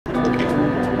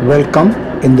Welcome.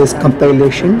 In this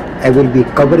compilation, I will be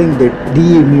covering the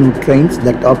DEMU trains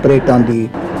that operate on the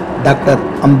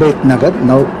Dr.Ambedkar Nagar,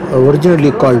 now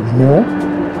originally called Mhow,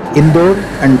 Indore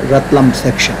and Ratlam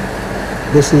section.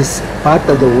 This is part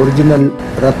of the original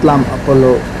Ratlam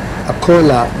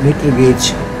Akhola Meter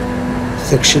gauge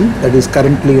section that is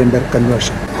currently under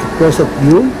conversion. Close up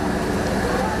view.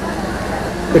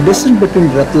 The distance between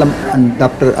Ratlam and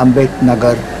Dr.Ambedkar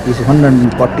Nagar is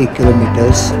 140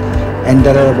 kilometers, and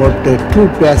there are about two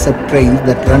pairs of trains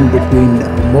that run between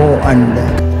Mhow and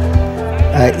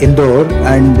Indore,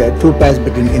 and two pairs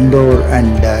between Indore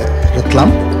and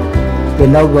Ratlam. We are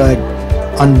now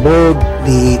on board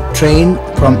the train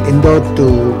from Indore to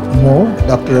Mhow,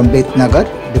 Dr.Ambedkar Nagar,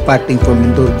 departing from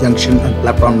Indore Junction on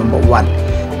platform number 1.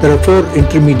 There are 4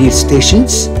 intermediate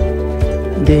stations.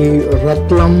 The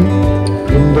Ratlam,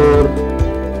 Indore,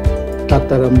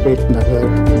 Dr.Ambedkar Nagar,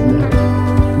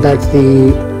 that's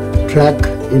the track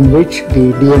in which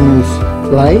the DEMUs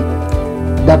ply.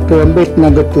 Dr.Ambedkar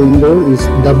Nagar to Indore is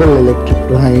double electric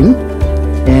line,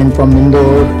 and from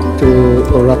Indore to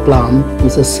Ratlam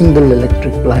is a single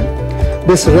electric line.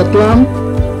 This Ratlam,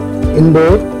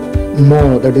 Indore,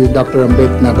 Mhow, that is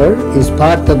Dr.Ambedkar Nagar, is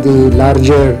part of the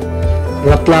larger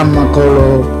Ratlam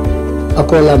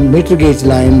Akhola Meter gauge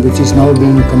line, which is now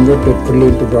being converted fully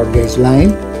into broad gauge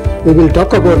line. We will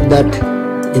talk about that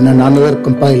in another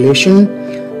compilation,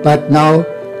 but now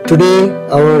today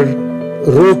our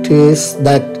route is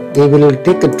that we will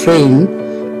take a train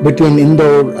between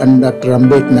Indore and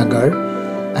Dr.Ambedkar Nagar,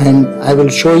 and I will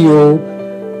show you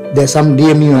there are some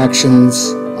DEMU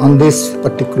actions on this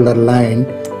particular line,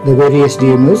 the various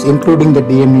DEMUs, including the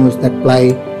DEMUs that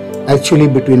ply actually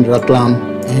between Ratlam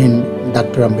and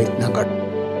Dr.Ambedkar Nagar.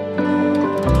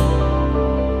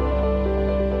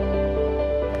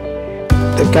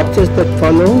 The captures that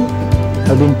follow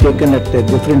have been taken at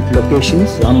different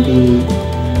locations on the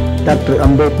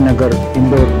Dr.Ambedkar Nagar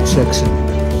Indore section.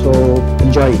 So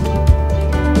enjoy it.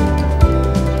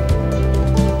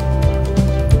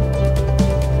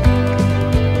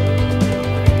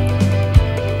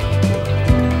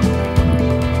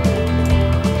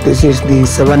 This is the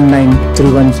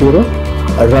 79310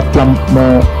 Ratlam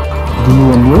Mhow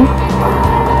DEMU.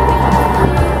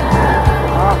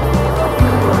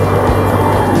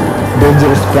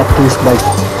 Dangerous practice by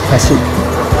passive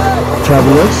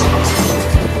travelers.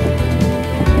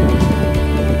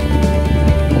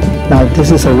 Now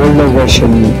this is a older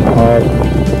version of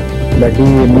the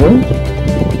DEMU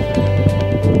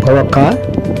power car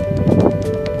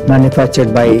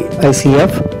manufactured by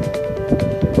ICF,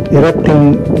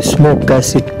 erupting smoke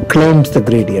as it climbs the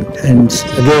gradient, and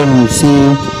again you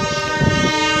see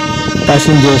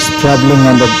passengers traveling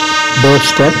on the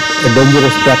doorstep, a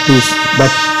dangerous practice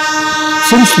but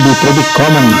seems to be pretty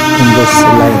common in this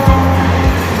line.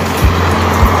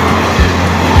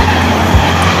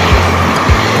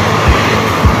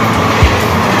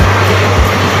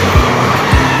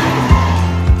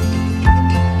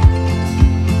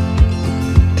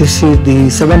 This is the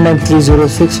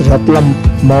 79306 Ratlam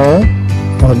Mhow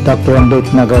or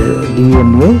Dr.Ambedkar Nagar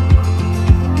DEMU,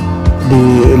 the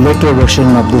later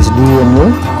version of this DEMU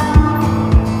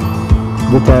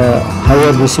with a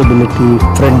higher visibility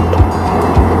front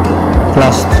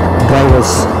plus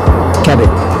driver's cabin.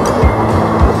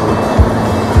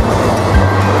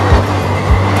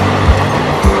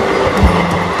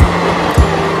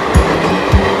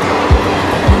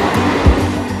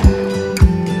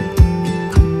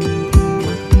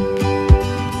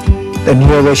 The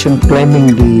newer version climbing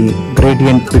the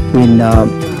gradient between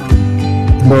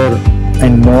Indore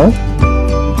and Mhow,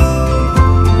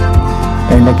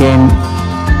 and again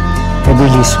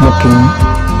heavily smoking.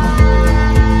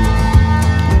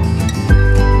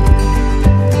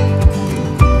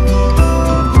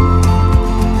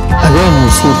 Again you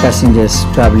see passengers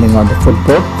traveling on the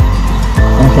footboard,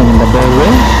 nothing in the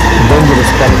doorway.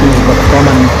 Dangerous practice but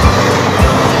common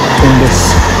in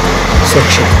this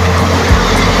section.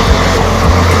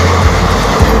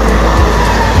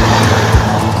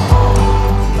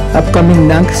 Upcoming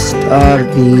next are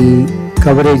the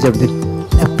coverage of the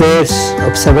pairs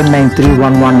of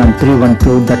 79311 and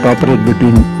 312 that operate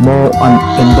between Mhow and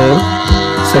Indore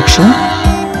section.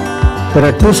 There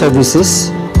are 2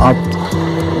 services of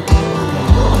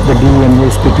the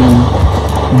DEMUs between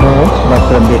Mhow,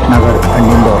 Dr.Ambedkar Nagar and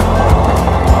Indore.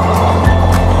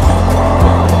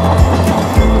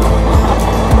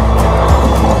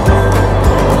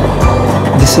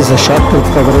 This is a shorter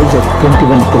coverage of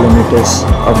 21 kilometers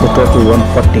of the total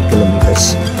 140 kilometers.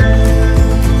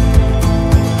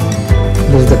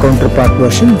 This is the counterpart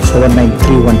version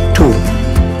 79312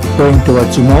 going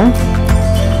towards Mhow.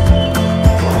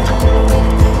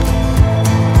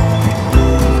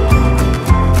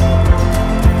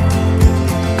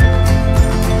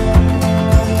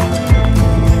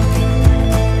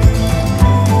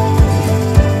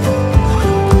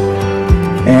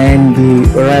 and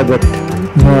we arrive at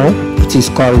Mhow, which is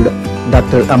called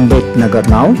Dr.Ambedkar Nagar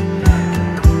now.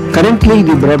 Currently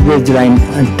the broad gauge line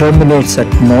terminates at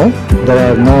Mhow.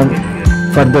 There are no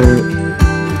further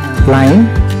line.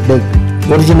 The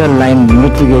original line,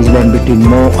 meter gauge line between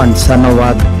Mhow and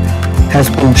Sanawad, has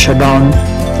been shut down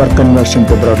for conversion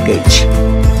to broad gauge.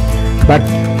 But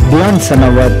beyond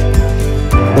Sanawad,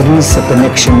 there is a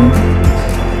connection,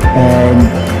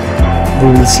 and we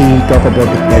will talk about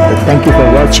it later. Thank you for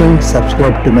watching.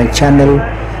 Subscribe to my channel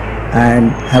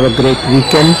and have a great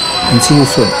weekend, and see you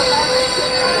soon.